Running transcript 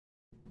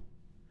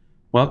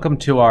Welcome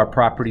to our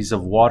Properties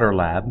of Water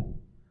lab.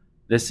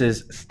 This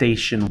is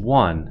Station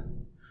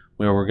 1,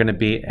 where we're going to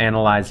be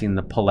analyzing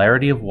the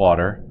polarity of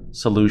water,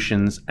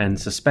 solutions, and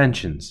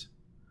suspensions.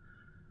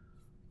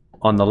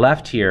 On the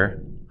left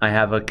here, I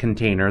have a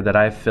container that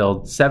I've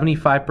filled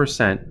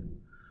 75%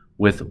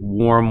 with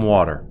warm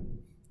water.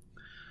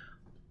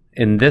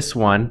 In this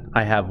one,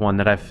 I have one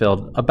that I've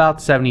filled about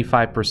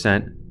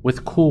 75%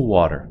 with cool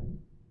water.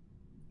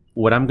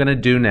 What I'm going to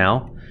do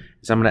now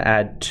is I'm going to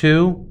add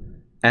 2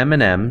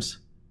 M&Ms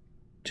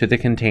to the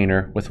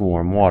container with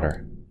warm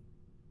water.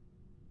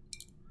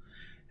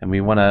 And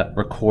we want to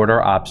record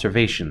our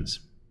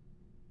observations.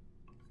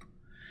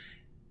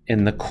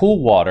 In the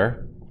cool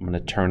water, I'm going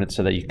to turn it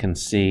so that you can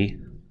see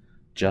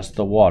just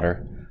the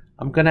water.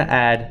 I'm going to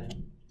add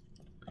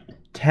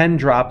 10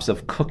 drops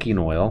of cooking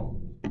oil.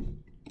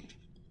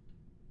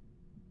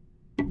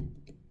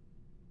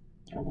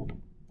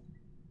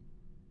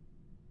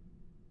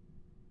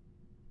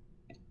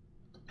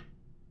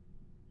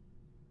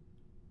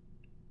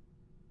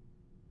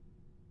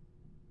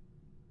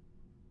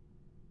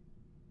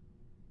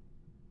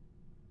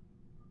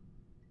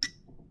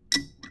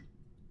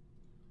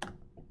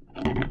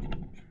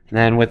 And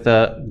then with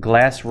a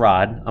glass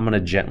rod, I'm going to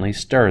gently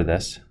stir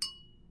this.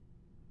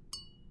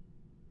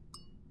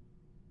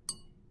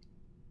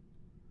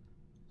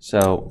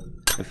 So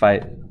if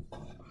I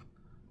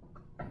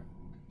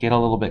get a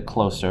little bit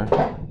closer,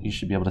 you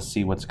should be able to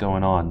see what's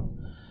going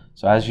on.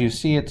 So as you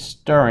see it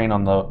stirring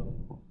on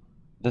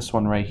this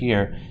one right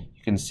here,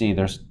 you can see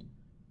there's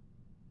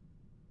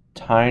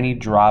tiny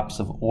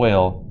drops of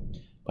oil,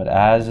 but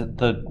as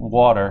the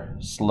water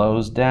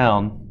slows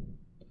down,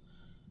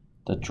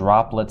 the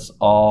droplets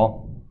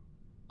all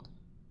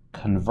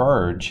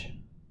converge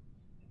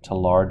to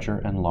larger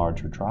and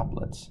larger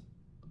droplets.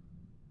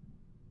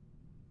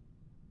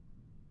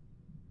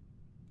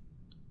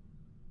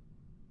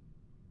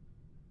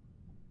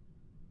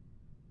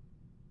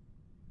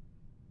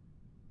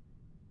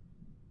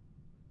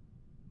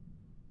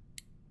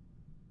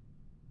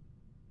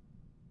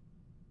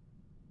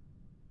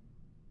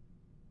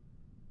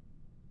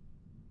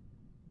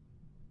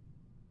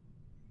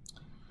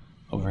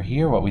 Over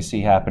here, what we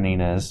see happening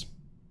is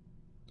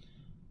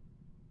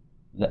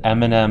the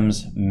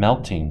M&Ms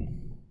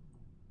melting.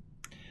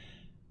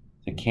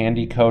 The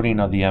candy coating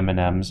of the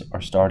M&Ms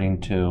are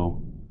starting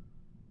to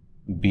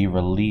be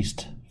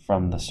released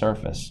from the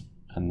surface,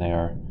 and they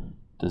are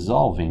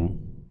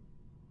dissolving .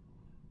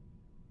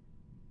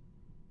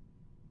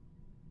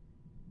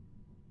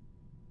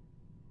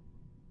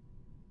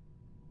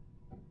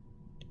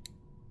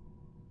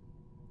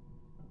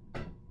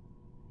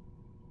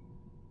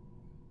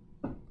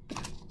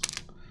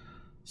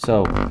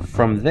 So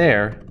from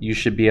there, you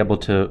should be able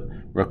to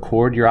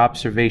record your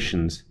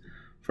observations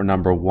for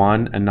number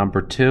 1 and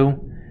number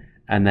 2,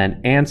 and then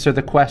answer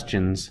the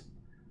questions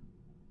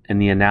in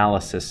the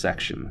analysis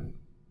section.